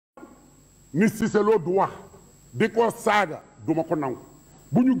ni Cissé Lo du wax di ko saaga du ma ko nangu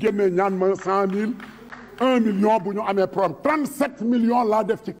bu ñu génnee ñaan ma 100 000 1 million bu ñu amee problème 37 millions laa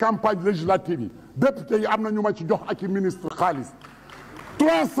def ci campagne législative yi député yi am na ñu ma ci jox ak i ministre xaalis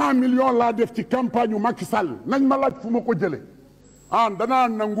 300 millions laa def ci campagne yu Macky Sall nañ ma laaj fu ma ko jëlee danaa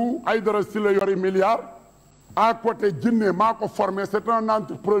nangu Aïdara Sylla yori milliard à côté Jinne maa ko formé c'est un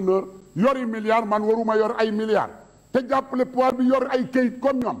entrepreneur yori milliard man waruma yor ay milliards te jàppale pouvoir bi yor ay kayit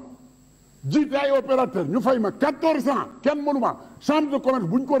comme ñoom jiite ay opérateur ñu fay ma 14 ans kenn mënuma chambre de commerce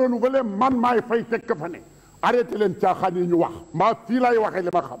bu ñu ko renouveler man maay fay teg ka fa ne arrêté leen caaxaan yi ñu wax maa fii laay waxee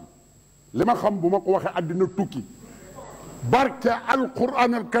li ma xam bu ma ko waxee àddina tukki barke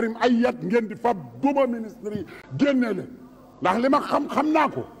alquran al karim ay yat ngeen di fab duma ministre yi génnee leen ndax li ma xam naa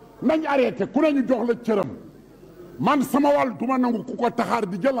ko nañ arrêté ku ne ñu jox la cëram man sama wàll du ma nangu ku ko taxaar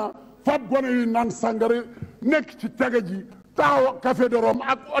di jëla fab gone yi naan sàngara nekk ci tege ji taxaw café de Rome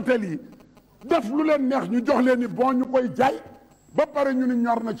ak hôtel yi def lu leen neex ñu jox leen ni bon ñu koy jaay ba pare ñu ni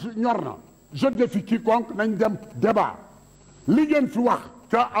ñor na je défie quiconque nañ dem débat li ngeen fi wax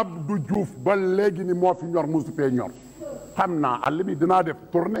ca Abdou Diouf ba léegi ni moo fi ñor mosu fee ñor xam naa àll bi dinaa def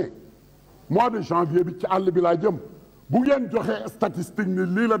tournée mois de janvier bi ci àll bi laa jëm bu ngeen joxee statistique ni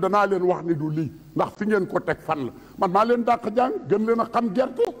lii la danaa leen wax ni du lii ndax fi ngeen ko teg fan la man maa leen dàq jàng gën leen a xam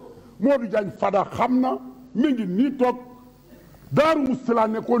gerte Modou Diagne Fada xam na mi ngi nii toog Daaru Musti laa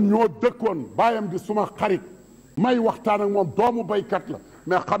nekkoon ñoo dëkkoon bàyyam di suma xarit may waxtaan ak moom doomu baykat la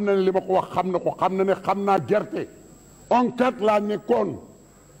mais xam na ne li ma ko wax xam na ko xam na ne xam naa gerte onkat laa nekkoon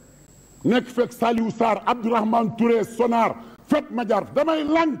nekk fekk Saliou Sarr Abdourahmane Touré Sonar fet Madiar damay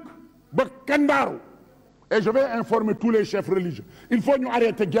lànk ba kandaaru et je vais informer tous les chefs religieux il faut ñu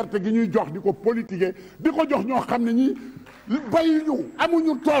arrêter gerte gi ñuy jox di ko politiquer di ko jox ñoo xam ne ñi bayuñu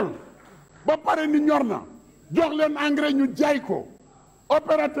amuñu tool ba pare ni ñor na jox leen engrais ñu jaay ko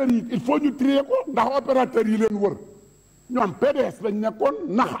opérateurs yi il faut ñu trier ko ndax opérateurs yi leen wër ñoom PDS lañ nekkoon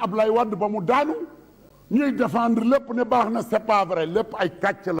nax Ablaye Wade ba mu daanu ñuy défendre lépp ne baax na c'est pas vrai lépp ay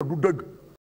kàcc la du dëgg